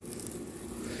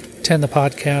10 the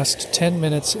podcast, 10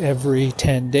 minutes every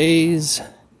 10 days.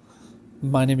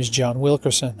 My name is John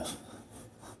Wilkerson.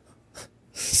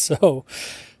 So,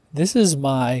 this is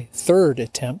my third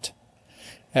attempt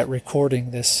at recording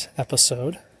this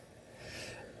episode.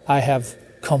 I have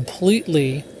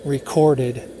completely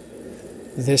recorded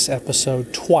this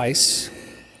episode twice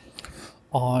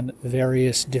on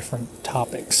various different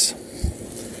topics.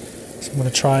 So I'm going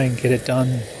to try and get it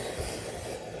done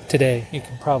today. You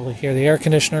can probably hear the air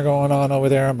conditioner going on over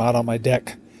there. I'm out on my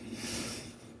deck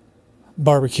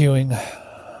barbecuing.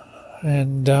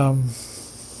 And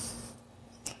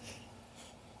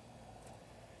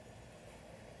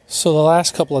so the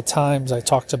last couple of times I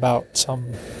talked about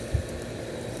some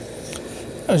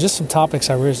topics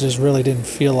I just really didn't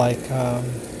feel like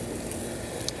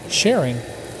sharing.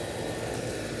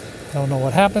 I don't know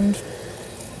what happened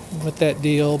with that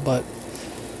deal, but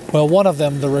one of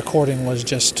them, the recording was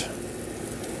just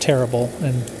terrible,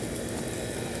 and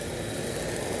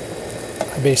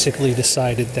I basically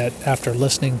decided that after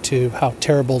listening to how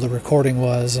terrible the recording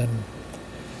was and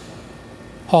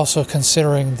also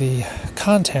considering the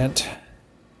content,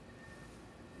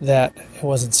 that it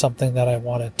wasn't something that I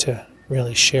wanted to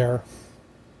really share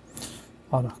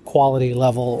on a quality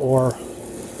level or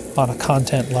on a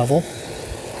content level.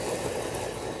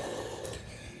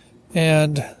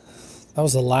 And that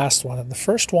was the last one. And the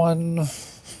first one,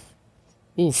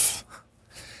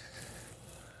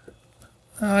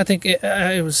 I think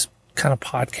it was kind of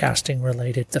podcasting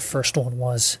related. The first one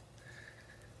was.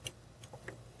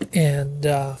 And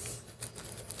I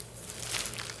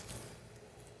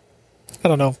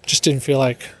don't know, just didn't feel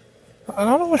like, I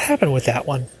don't know what happened with that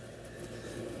one.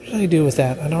 What did I do with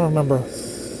that? I don't remember.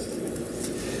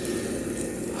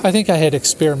 I think I had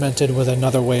experimented with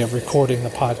another way of recording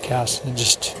the podcast and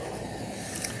just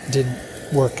didn't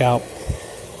work out.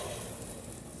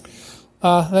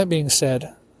 That being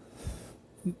said,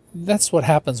 that's what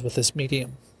happens with this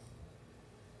medium.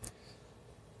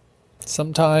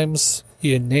 Sometimes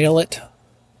you nail it,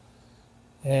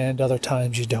 and other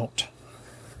times you don't.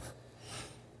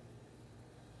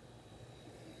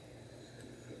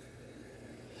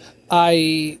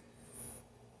 I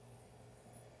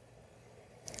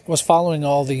was following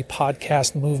all the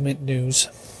podcast movement news.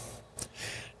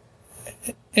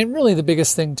 And really the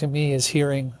biggest thing to me is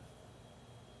hearing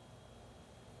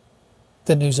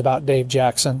the news about Dave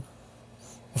Jackson.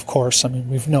 Of course, I mean,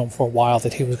 we've known for a while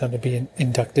that he was going to be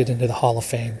inducted into the Hall of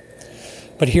Fame.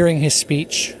 But hearing his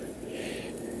speech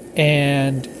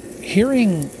and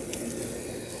hearing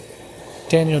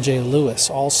Daniel J. Lewis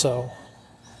also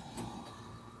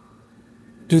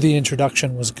do the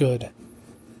introduction was good.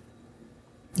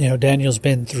 You know, Daniel's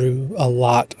been through a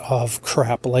lot of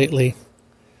crap lately,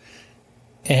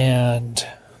 and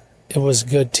it was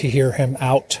good to hear him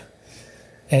out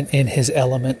and in his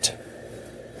element.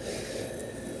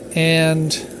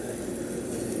 And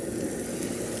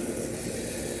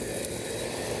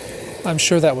I'm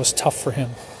sure that was tough for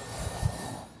him.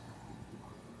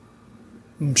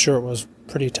 I'm sure it was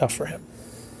pretty tough for him.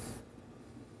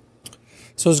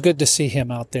 So it was good to see him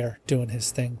out there doing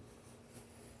his thing.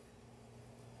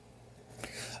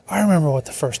 I remember what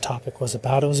the first topic was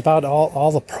about. It was about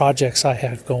all the projects I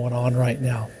have going on right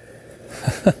now.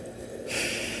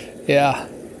 Yeah,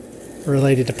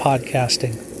 related to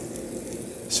podcasting.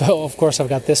 So, of course, I've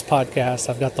got this podcast.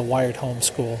 I've got the Wired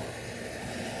Homeschool.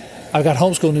 I've got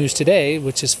Homeschool News Today,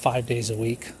 which is 5 days a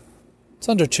week. It's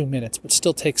under 2 minutes, but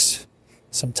still takes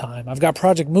some time. I've got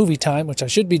Project Movie Time, which I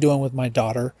should be doing with my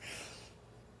daughter.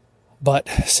 But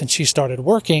since she started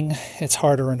working, it's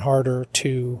harder and harder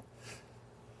to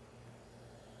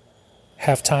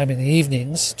have time in the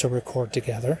evenings to record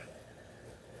together.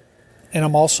 And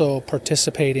I'm also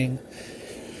participating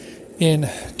in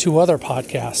 2 other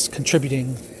podcasts,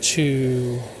 contributing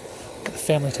to the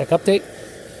Family Tech Update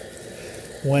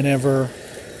whenever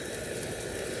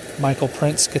Michael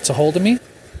Prince gets a hold of me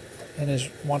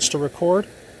and wants to record.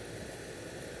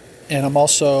 And I'm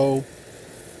also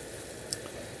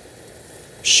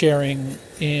sharing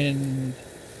in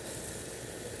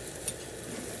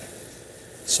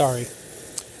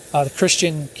the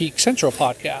Christian Geek Central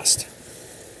podcast.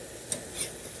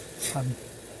 I'm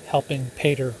helping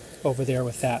Pater over there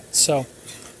with that. So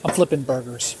I'm flipping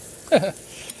burgers.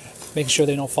 Making sure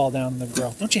they don't fall down in the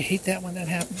grill. Don't you hate that when that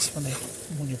happens?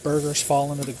 When your burgers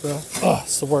fall into the grill? Oh,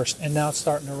 it's the worst. And now it's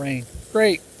starting to rain.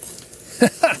 Great.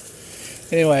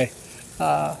 Anyway,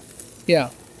 yeah.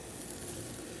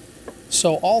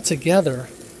 So altogether,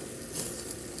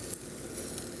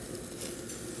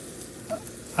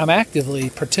 I'm actively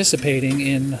participating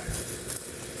in,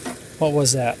 what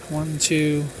was that?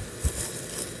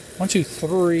 1, 2,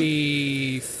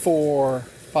 3, 4,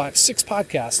 5, 6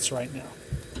 podcasts right now.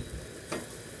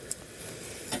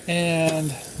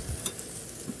 And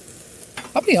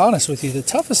I'll be honest with you, the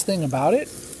toughest thing about it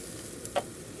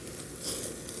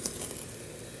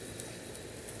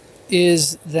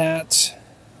is that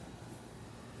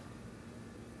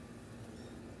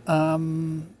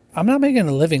I'm not making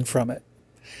a living from it.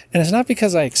 And it's not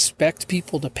because I expect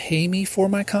people to pay me for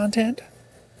my content.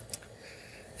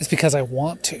 It's because I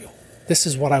want to. This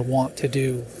is what I want to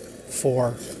do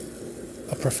for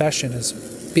a profession, is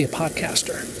be a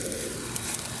podcaster.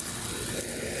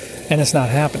 And it's not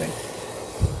happening.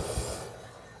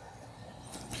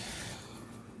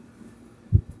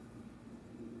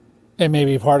 And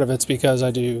maybe part of it's because I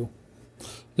do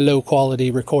low quality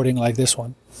recording like this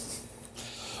one.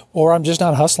 Or I'm just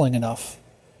not hustling enough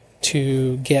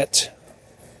to get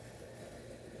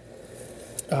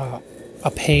a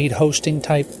paid hosting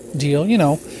type deal. You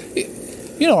know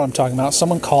what I'm talking about.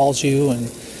 Someone calls you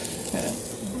and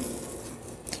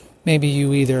maybe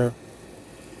you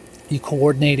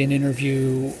coordinate an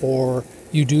interview, or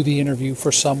you do the interview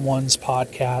for someone's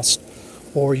podcast,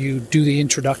 or you do the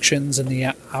introductions and the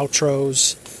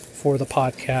outros for the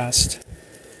podcast.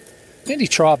 Andy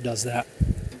Traub does that.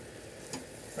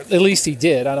 At least he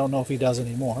did. I don't know if he does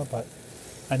anymore, but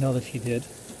I know that he did.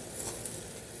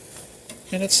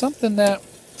 And it's something that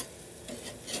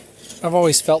I've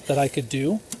always felt that I could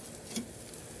do.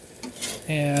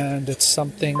 And it's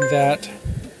something that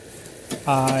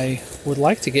I would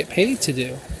like to get paid to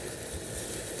do.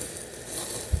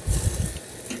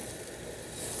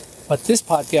 But this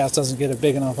podcast doesn't get a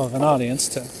big enough of an audience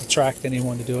to attract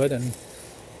anyone to do it. And,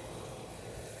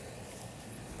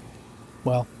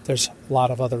 well, there's a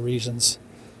lot of other reasons.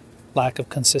 Lack of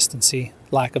consistency,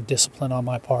 lack of discipline on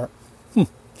my part.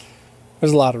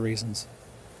 There's a lot of reasons.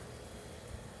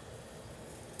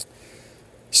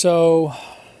 So,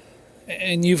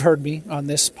 and you've heard me on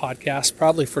this podcast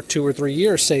probably for 2 or 3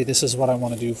 years say this is what I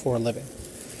want to do for a living.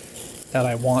 That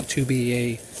I want to be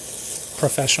a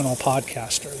professional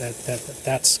podcaster.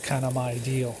 That's kind of my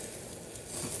ideal.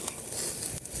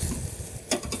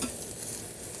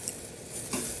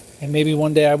 And maybe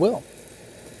one day I will.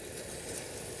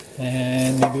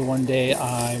 And maybe one day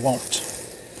I won't.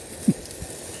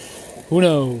 Who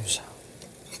knows?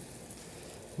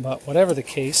 But whatever the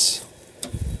case,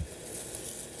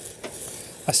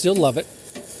 I still love it.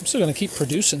 I'm still going to keep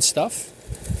producing stuff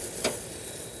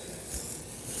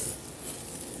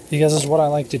because it's what I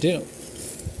like to do.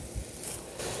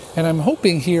 And I'm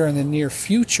hoping here in the near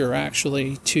future,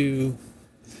 actually, to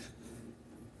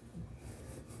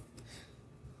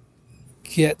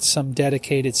get some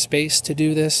dedicated space to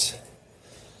do this.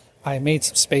 I made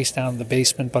some space down in the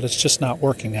basement, but it's just not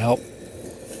working out.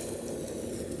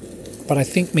 But I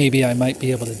think maybe I might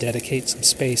be able to dedicate some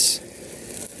space,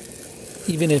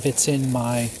 even if it's in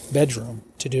my bedroom,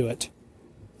 to do it.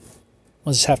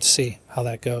 We'll just have to see how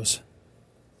that goes.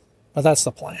 But that's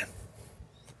the plan.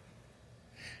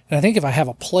 And I think if I have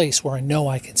a place where I know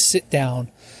I can sit down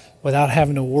without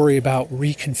having to worry about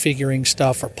reconfiguring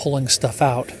stuff or pulling stuff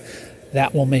out,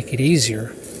 that will make it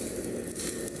easier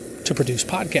to produce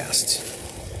podcasts.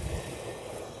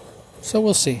 So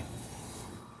we'll see.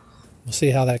 We'll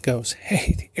see how that goes.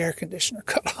 Hey, the air conditioner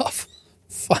cut off.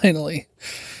 Finally.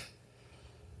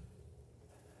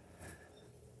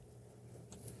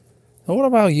 Now, what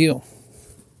about you?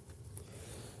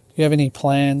 Do you have any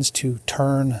plans to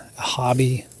turn a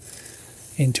hobby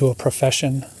into a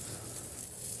profession?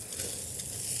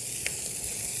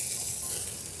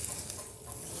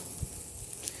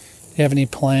 Do you have any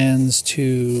plans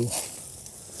to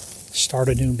start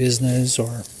a new business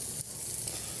or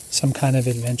some kind of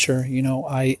adventure? You know,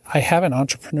 I have an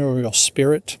entrepreneurial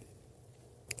spirit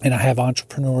and I have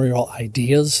entrepreneurial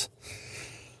ideas.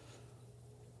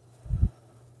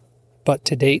 But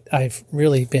to date, I've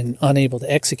really been unable to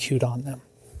execute on them.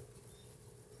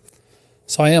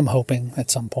 So I am hoping at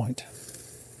some point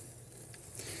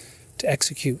to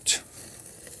execute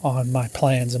on my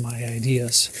plans and my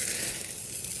ideas.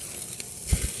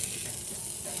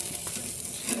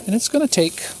 And it's going to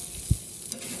take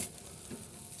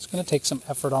some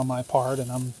effort on my part,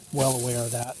 and I'm well aware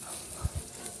of that.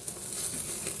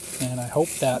 And I hope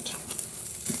that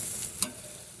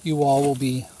you all will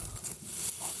be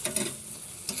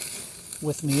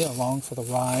with me along for the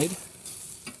ride.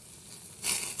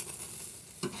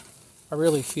 I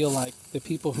really feel like the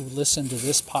people who listen to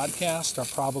this podcast are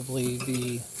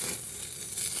probably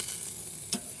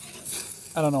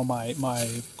my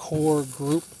core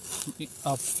group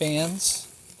of fans,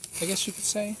 I guess you could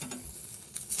say.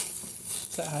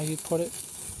 Is that how you'd put it?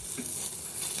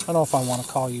 I don't know if I want to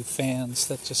call you fans.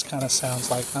 That just kind of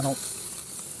sounds like I don't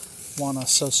want to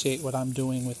associate what I'm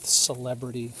doing with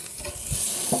celebrity.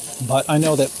 But I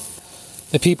know that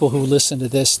the people who listen to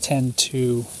this tend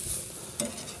to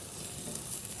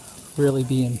really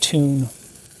be in tune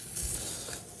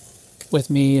with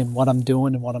me and what I'm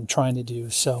doing and what I'm trying to do.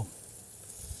 So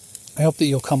I hope that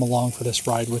you'll come along for this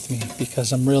ride with me,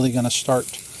 because I'm really going to start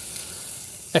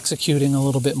executing a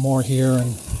little bit more here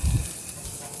and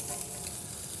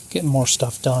getting more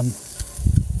stuff done.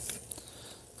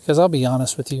 Because I'll be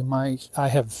honest with you, I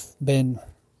have been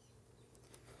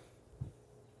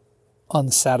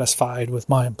unsatisfied with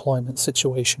my employment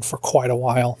situation for quite a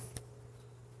while.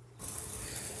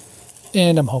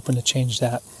 And I'm hoping to change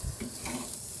that.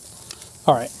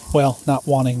 All right, well, not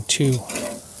wanting to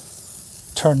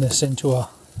turn this into a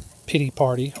pity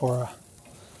party or a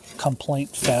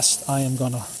complaint fest, I am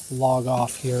going to log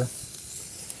off here.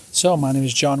 So, my name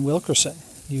is John Wilkerson.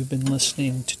 You've been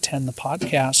listening to 10 the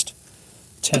podcast,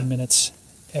 10 minutes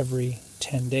every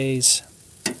 10 days.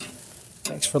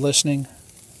 Thanks for listening.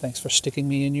 Thanks for sticking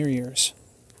me in your ears.